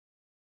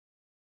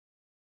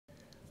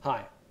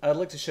Hi, I'd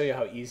like to show you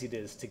how easy it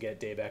is to get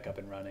DayBack up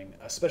and running,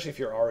 especially if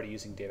you're already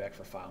using DayBack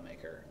for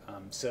FileMaker.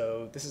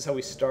 So this is how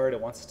we start.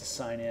 It wants us to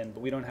sign in, but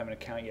we don't have an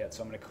account yet,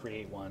 so I'm going to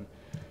create one.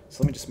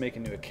 So let me just make a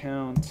new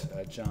account,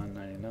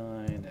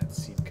 john99 at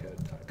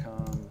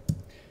seedcode.com,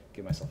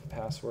 give myself a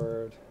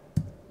password,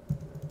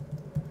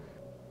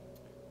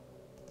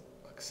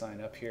 click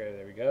sign up here,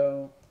 there we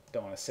go.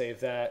 Don't want to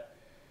save that.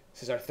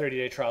 This is our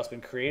 30-day trial has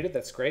been created,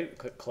 that's great,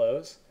 click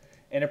close.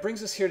 And it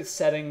brings us here to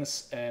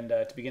settings and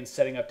to begin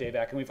setting up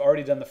DayBack. And we've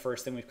already done the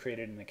first thing, we've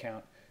created an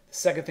account. The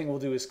second thing we'll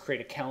do is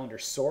create a calendar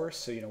source,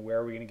 so where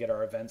are we going to get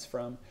our events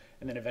from,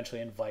 and then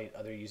eventually invite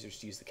other users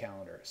to use the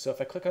calendar. So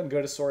if I click on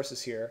go to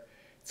sources here,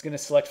 it's going to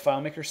select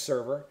FileMaker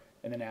Server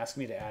and then ask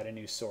me to add a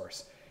new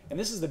source. And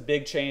this is the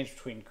big change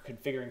between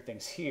configuring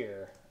things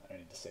here, I don't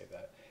need to save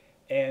that,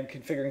 and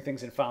configuring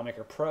things in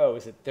FileMaker Pro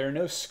is that there are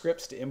no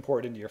scripts to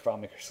import into your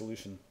FileMaker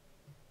solution.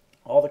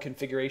 All the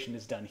configuration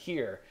is done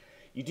here.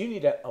 You do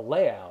need a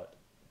layout,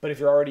 but if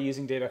you're already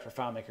using DayBack for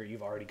FileMaker,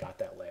 you've already got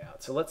that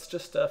layout. So let's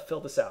just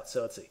fill this out.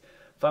 So let's see,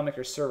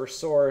 FileMaker Server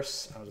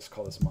source, I'll just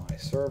call this my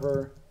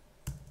server.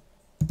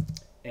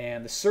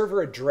 And the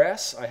server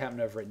address I happen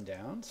to have written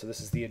down. So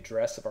this is the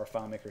address of our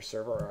FileMaker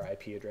server, our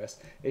IP address.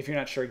 If you're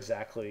not sure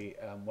exactly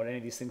what any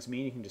of these things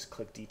mean, you can just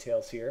click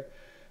details here.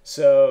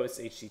 So it's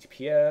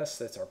HTTPS,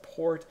 that's our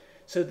port.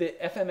 So the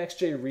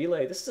FMXJ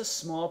relay, this is a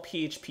small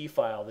PHP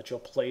file that you'll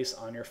place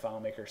on your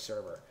FileMaker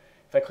server.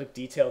 If I click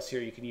details here,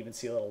 you can even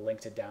see a little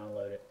link to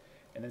download it,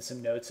 and then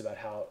some notes about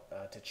how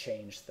to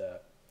change the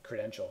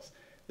credentials.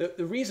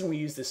 The reason we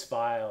use this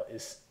file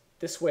is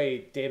this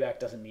way DayBack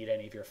doesn't need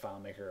any of your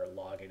FileMaker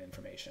login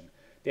information.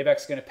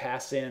 DayBack's going to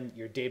pass in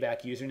your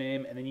DayBack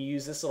username, and then you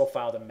use this little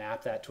file to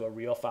map that to a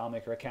real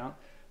FileMaker account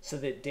so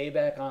that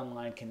DayBack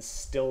Online can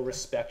still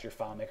respect your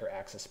FileMaker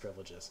access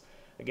privileges.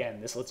 Again,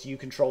 this lets you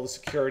control the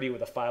security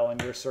with a file on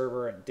your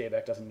server, and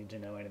DayBack doesn't need to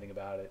know anything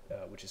about it,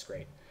 which is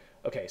great.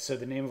 Okay, so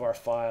the name of our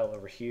file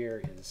over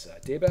here is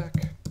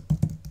DayBack.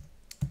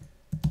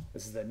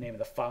 This is the name of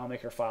the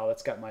FileMaker file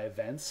that's got my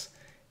events.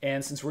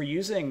 And since we're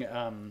using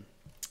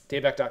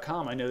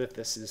DayBack.com, I know that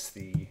this is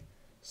the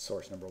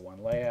source number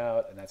 1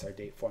 layout, and that's our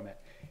date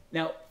format.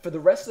 Now, for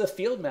the rest of the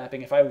field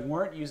mapping, if I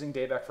weren't using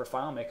DayBack for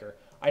FileMaker,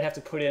 I'd have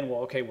to put in,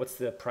 well, okay, what's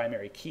the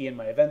primary key in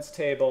my events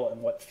table,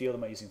 and what field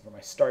am I using for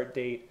my start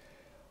date?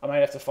 I might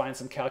have to find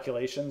some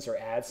calculations or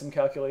add some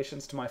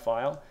calculations to my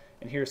file.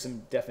 And here's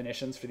some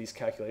definitions for these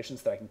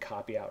calculations that I can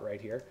copy out right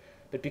here.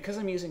 But because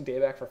I'm using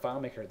DayBack for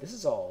FileMaker, this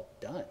is all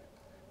done.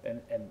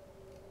 And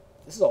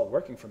this is all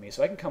working for me.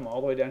 So I can come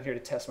all the way down here to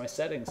test my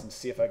settings and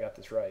see if I got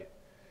this right.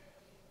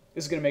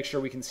 This is going to make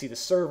sure we can see the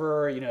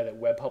server, that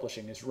web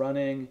publishing is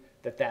running,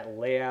 that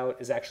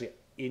layout is actually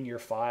in your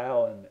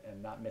file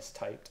and not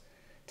mistyped.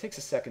 It takes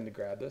a second to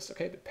grab this.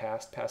 Okay, but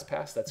passed,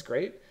 that's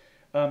great.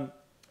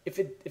 If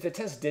the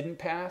test didn't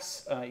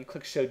pass, you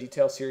click Show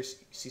Details here, so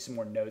you see some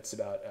more notes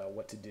about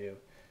what to do.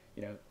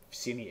 If you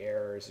see any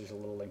errors, there's a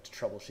little link to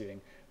troubleshooting.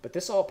 But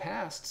this all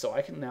passed, so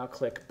I can now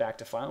click back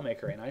to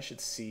FileMaker, and I should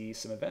see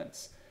some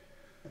events.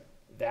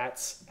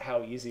 That's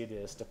how easy it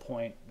is to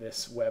point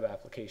this web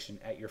application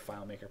at your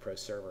FileMaker Pro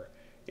server.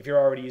 If you're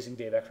already using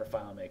DayBack for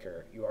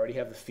FileMaker, you already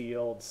have the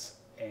fields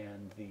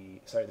and the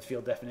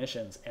field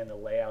definitions and the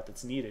layout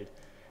that's needed.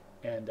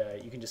 And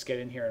you can just get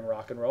in here and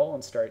rock and roll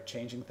and start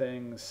changing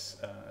things,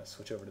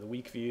 switch over to the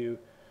week view,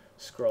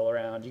 scroll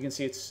around. You can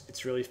see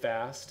it's really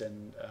fast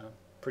and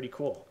pretty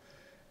cool.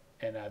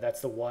 And that's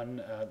the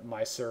one,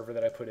 my server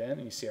that I put in,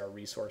 and you see our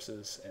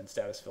resources and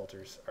status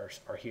filters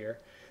are here.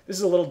 This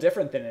is a little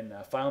different than in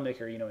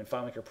FileMaker. In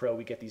FileMaker Pro,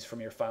 we get these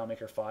from your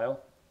FileMaker file.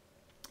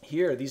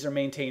 Here, these are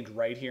maintained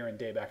right here in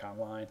DayBack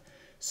Online.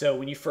 So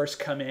when you first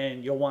come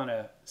in, you'll want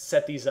to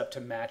set these up to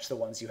match the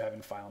ones you have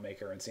in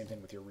FileMaker, and same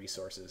thing with your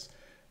resources.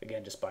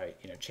 Again, just by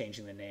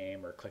changing the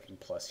name or clicking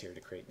plus here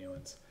to create new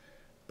ones.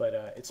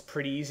 But it's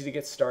pretty easy to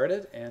get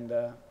started, and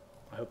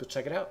I hope you'll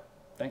check it out.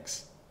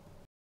 Thanks.